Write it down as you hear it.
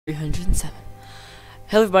307.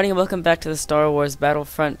 Hello everybody and welcome back to the Star Wars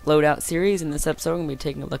Battlefront Loadout series. In this episode, we're going to be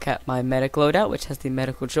taking a look at my medic loadout, which has the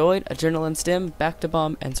medical droid, adrenaline stim,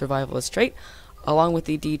 back-to-bomb, and survivalist trait, along with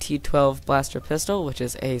the DT-12 blaster pistol, which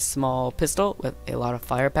is a small pistol with a lot of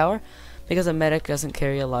firepower, because a medic doesn't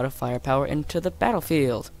carry a lot of firepower into the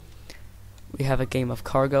battlefield. We have a game of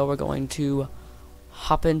cargo we're going to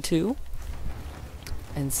hop into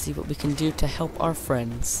and see what we can do to help our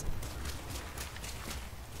friends.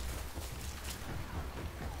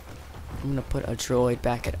 I'm gonna put a droid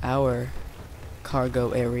back at our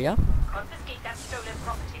cargo area. Confiscate that stolen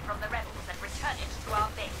property from the rebels and return it to our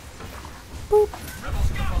base. Boop.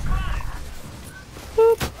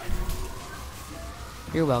 Boop.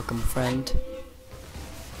 You're welcome, friend.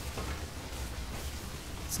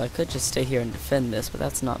 So I could just stay here and defend this, but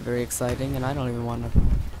that's not very exciting, and I don't even want to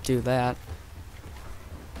do that.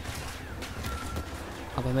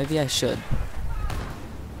 Although maybe I should.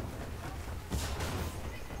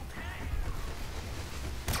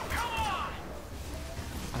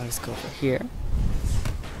 I'll just go over here.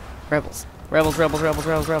 Rebels. Rebels, rebels, rebels,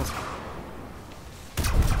 rebels, rebels.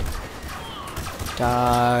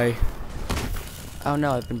 Die. Oh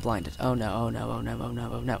no, I've been blinded. Oh no, oh no, oh no, oh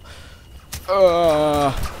no, oh no.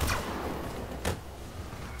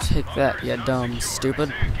 Take that, you dumb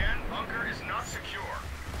stupid.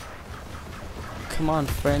 Come on,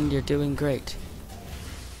 friend, you're doing great.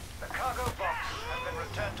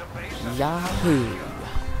 Yahoo!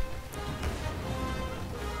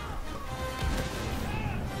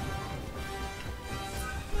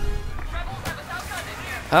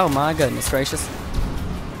 Oh my goodness gracious.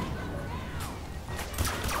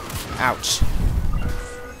 Ouch.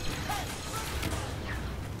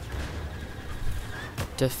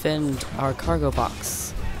 Defend our cargo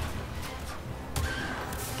box.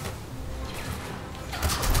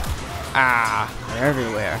 Ah, they're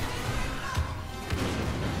everywhere.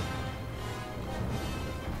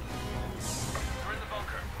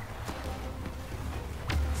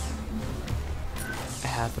 I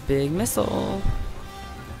have a big missile.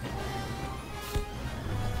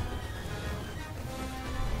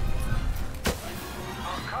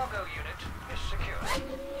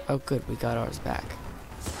 Oh good, we got ours back.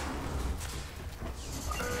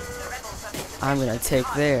 I'm gonna take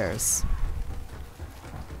theirs.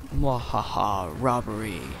 Mwahaha,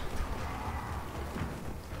 robbery.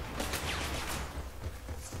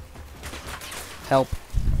 Help.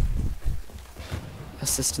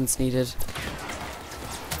 Assistance needed.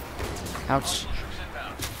 Ouch.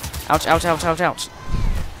 Ouch, ouch, ouch, ouch, ouch.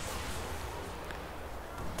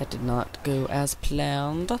 That did not go as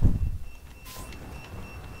planned.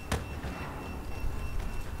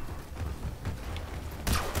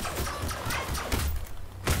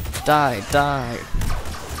 Die, die.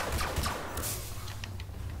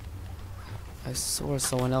 I swore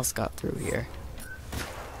someone else got through here.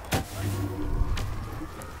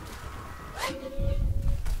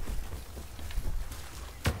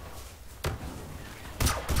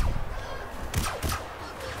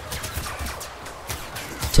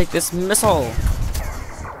 Take this missile!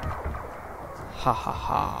 Ha ha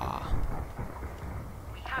ha.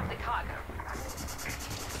 We have the cargo.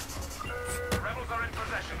 Rebels are in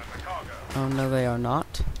possession of the cargo. Oh no, they are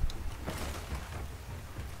not.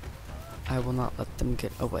 I will not let them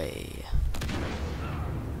get away.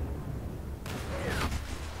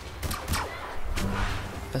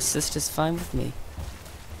 Assist is fine with me.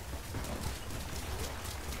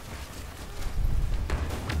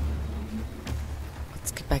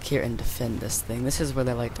 Let's get back here and defend this thing. This is where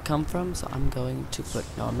they like to come from, so I'm going to put...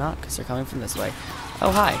 No, I'm not, because they're coming from this way.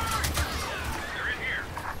 Oh, hi.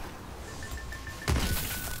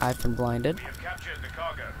 I've been blinded. We have captured the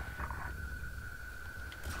cargo.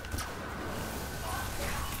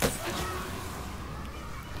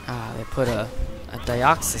 Ah, they put a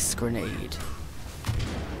Dioxys grenade.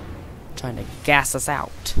 Trying to gas us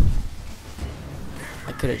out.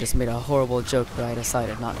 I could have just made a horrible joke, but I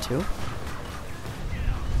decided not to.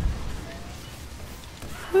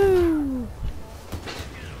 Woo!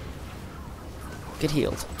 Get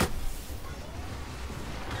healed.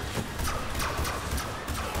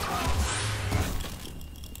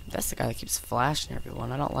 That's the guy that keeps flashing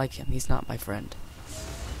everyone. I don't like him. He's not my friend.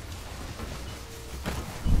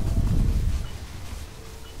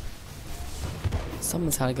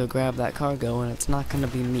 Someone's had to go grab that cargo, and it's not gonna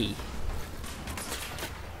be me.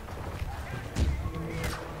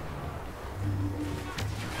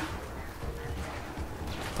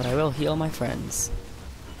 But I will heal my friends.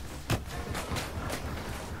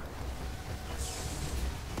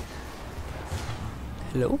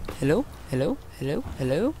 Hello? Hello? Hello? Hello?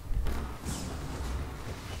 Hello?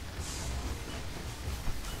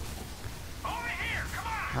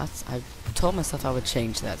 I told myself I would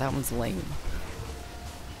change that. That one's lame.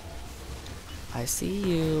 I see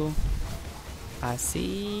you. I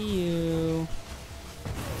see you.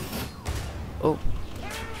 Oh.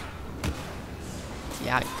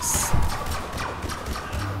 Yikes.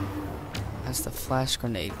 That's the flash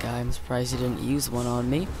grenade guy. I'm surprised you didn't use one on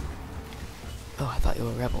me. Oh, I thought you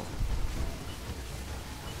were a rebel.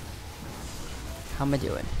 How am I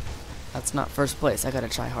doing? That's not first place. I gotta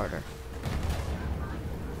try harder.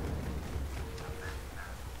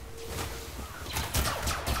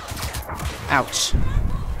 Ouch.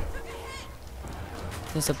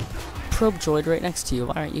 There's a probe droid right next to you.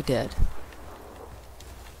 Why aren't you dead?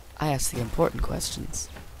 I ask the important questions.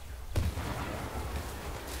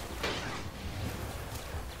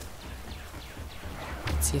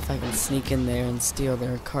 Let's see if I can sneak in there and steal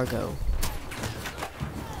their cargo.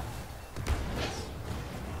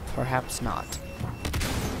 Perhaps not.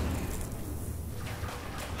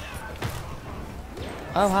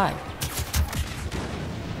 Oh, hi.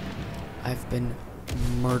 I've been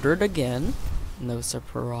murdered again. No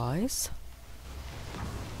surprise.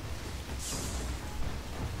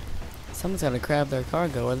 Someone's gotta grab their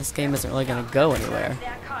cargo or this game isn't really gonna go anywhere.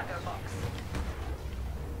 Their cargo box.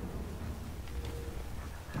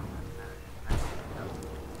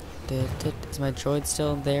 Is my droid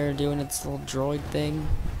still there doing its little droid thing?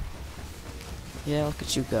 Yeah, look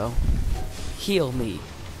at you go. Heal me.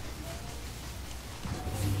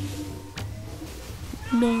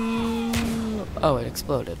 No. Oh, it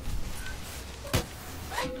exploded.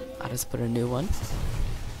 I just put a new one.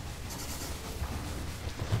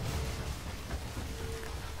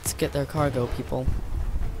 Let's get their cargo, people.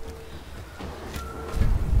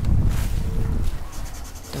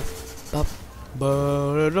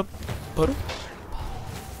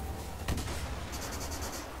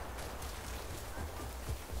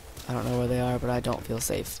 I don't know where they are, but I don't feel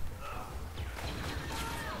safe.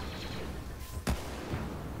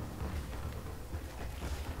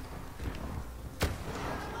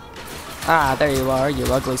 Ah, there you are, you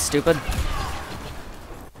ugly stupid.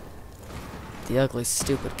 The ugly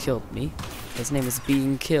stupid killed me. His name is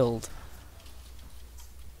being killed.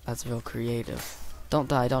 That's real creative. Don't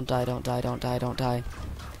die, don't die, don't die, don't die, don't die.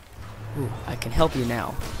 Ooh, I can help you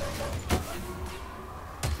now.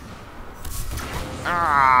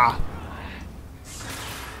 Ah!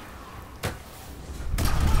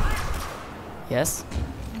 Yes?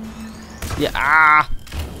 Yeah, ah!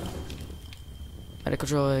 Medical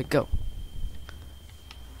droid, go.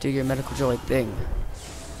 Do your medical droid thing.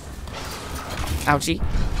 Ouchie.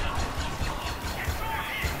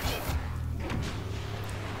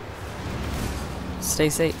 Stay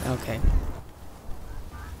safe. Okay.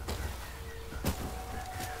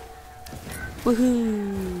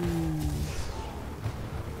 Woohoo!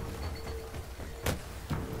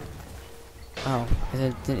 Oh, I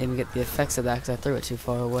didn't even get the effects of that because I threw it too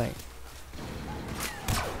far away.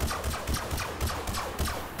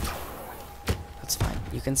 That's fine.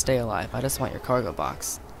 You can stay alive. I just want your cargo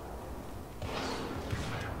box.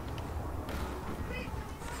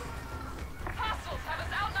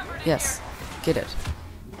 Yes. Get it.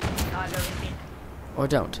 Or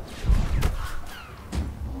don't.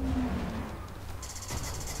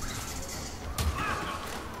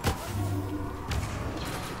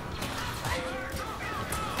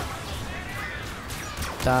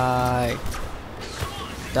 Die.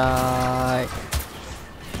 Die.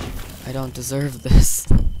 I don't deserve this.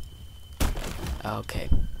 Okay.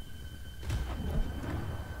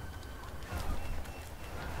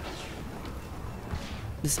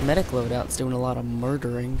 This medic loadout's doing a lot of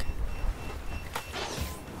murdering.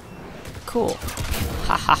 Cool.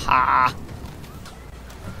 Ha ha ha!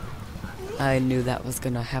 I knew that was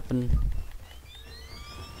gonna happen.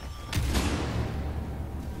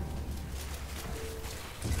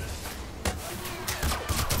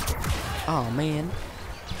 Oh man.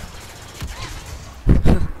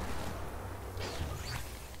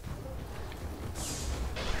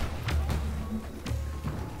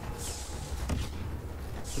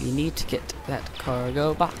 We need to get that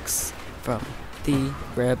cargo box from the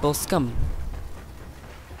rebel scum.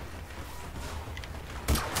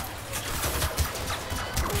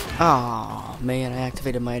 Oh man, I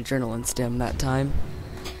activated my adrenaline stem that time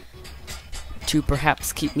to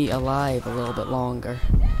perhaps keep me alive a little bit longer.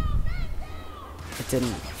 It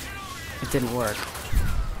didn't work.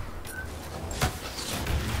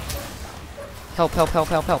 Help, help, help,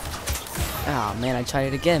 help, help. Oh man, I tried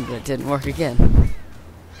it again, but it didn't work again.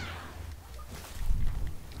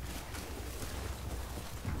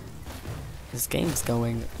 This game's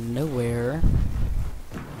going nowhere.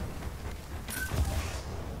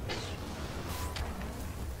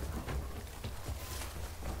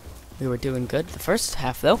 We were doing good the first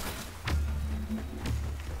half, though.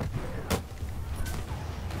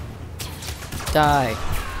 Die.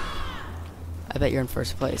 I bet you're in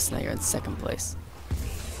first place. Now you're in second place.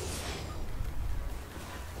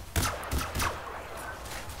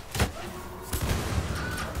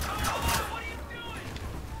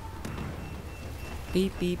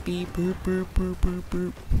 Beep, beep, beep, boop, boop, boop, boop,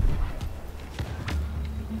 boop.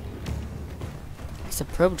 It's a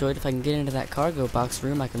probe droid. If I can get into that cargo box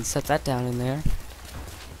room, I can set that down in there.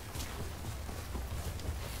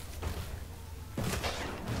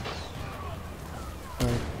 Or,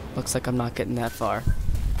 looks like I'm not getting that far.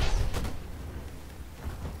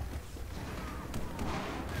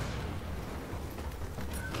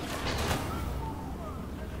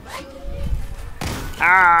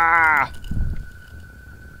 Ah!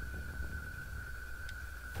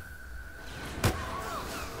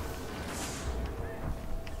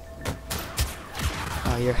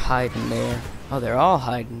 Oh, you're hiding there. Oh, they're all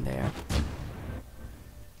hiding there.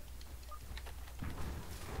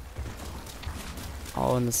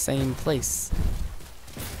 All in the same place.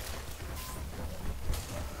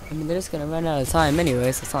 I mean, they're just gonna run out of time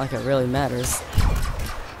anyway, so it's not like it really matters.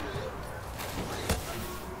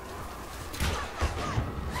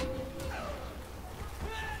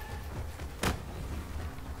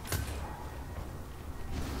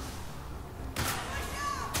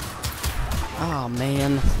 Oh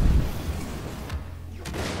man.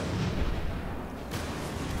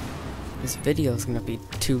 This video is gonna be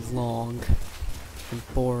too long and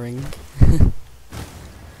boring.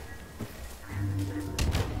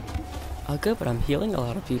 Oh good, but I'm healing a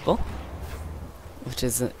lot of people. Which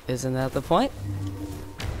isn't that the point?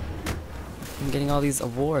 I'm getting all these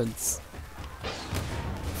awards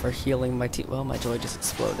for healing my team. Well, my joy just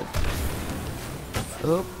exploded.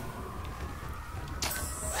 Oop.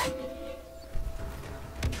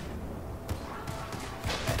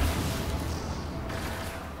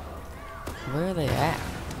 Where are they at?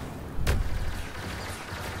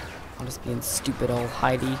 I'm just being stupid old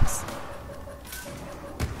Heidi's.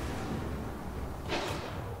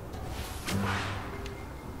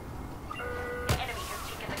 Enemy has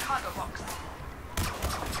taken the cargo box.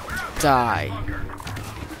 Die.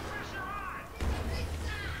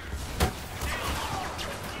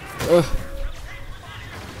 Ugh.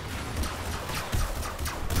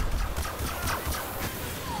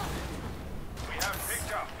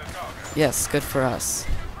 Yes, good for us.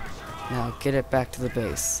 Now get it back to the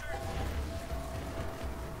base.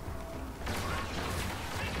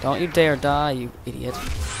 Don't you dare die, you idiot.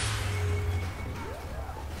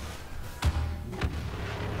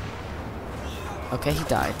 Okay, he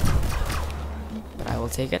died. But I will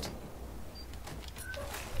take it.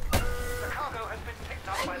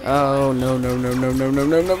 Oh, no, no, no, no, no, no,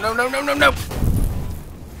 no, no, no, no, no, no, no!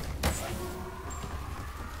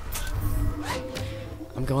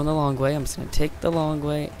 I'm going the long way. I'm just gonna take the long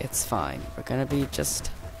way. It's fine. We're gonna be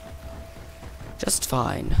just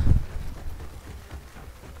fine.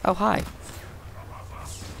 Oh, hi.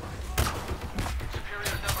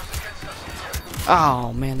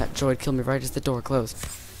 Oh, man, that droid killed me right as the door closed.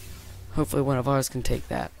 Hopefully one of ours can take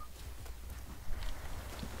that.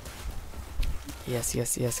 Yes,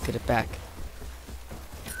 yes, yes, get it back.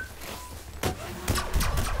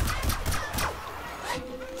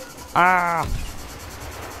 Ah!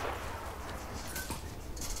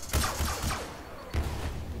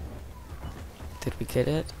 Did we get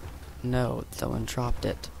it? No, someone dropped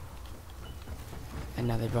it. And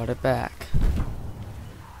now they brought it back.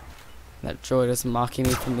 That droid is mocking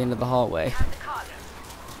me from the end of the hallway.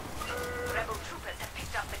 Rebel troopers have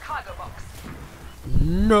picked up the cargo box.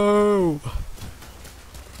 No!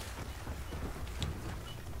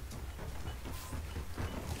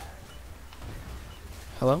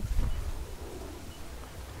 Hello?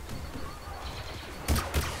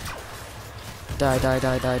 Die, die,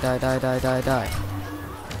 die, die, die, die, die, die, die.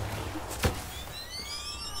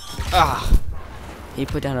 Ah! He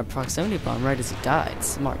put down a proximity bomb right as he died.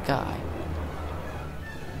 Smart guy.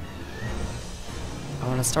 I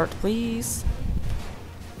want to start, please.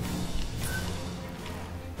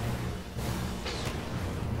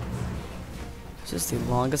 This is the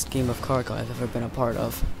longest game of cargo I've ever been a part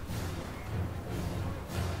of.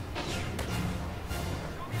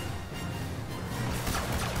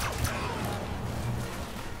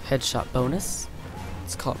 Headshot bonus.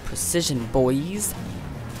 It's called precision, boys.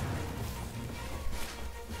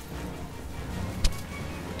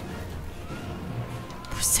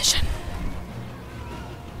 Precision.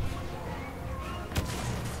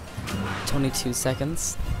 22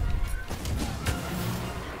 seconds.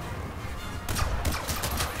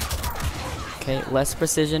 Okay, less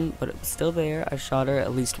precision, but it was still there. I shot her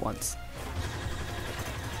at least once.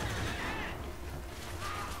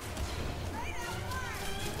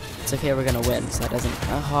 It's okay, we're gonna win, so that doesn't...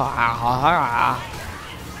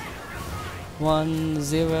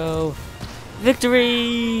 1-0.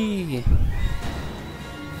 Victory!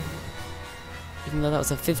 Even though that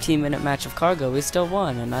was a 15-minute match of cargo, we still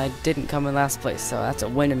won, and I didn't come in last place, so that's a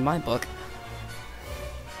win in my book.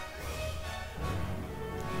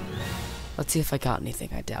 Let's see if I got anything.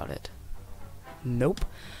 I doubt it. Nope.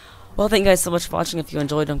 Well, thank you guys so much for watching. If you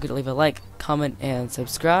enjoyed, don't forget to leave a like, comment, and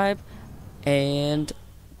subscribe. And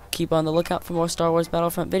keep on the lookout for more Star Wars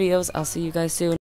Battlefront videos. I'll see you guys soon.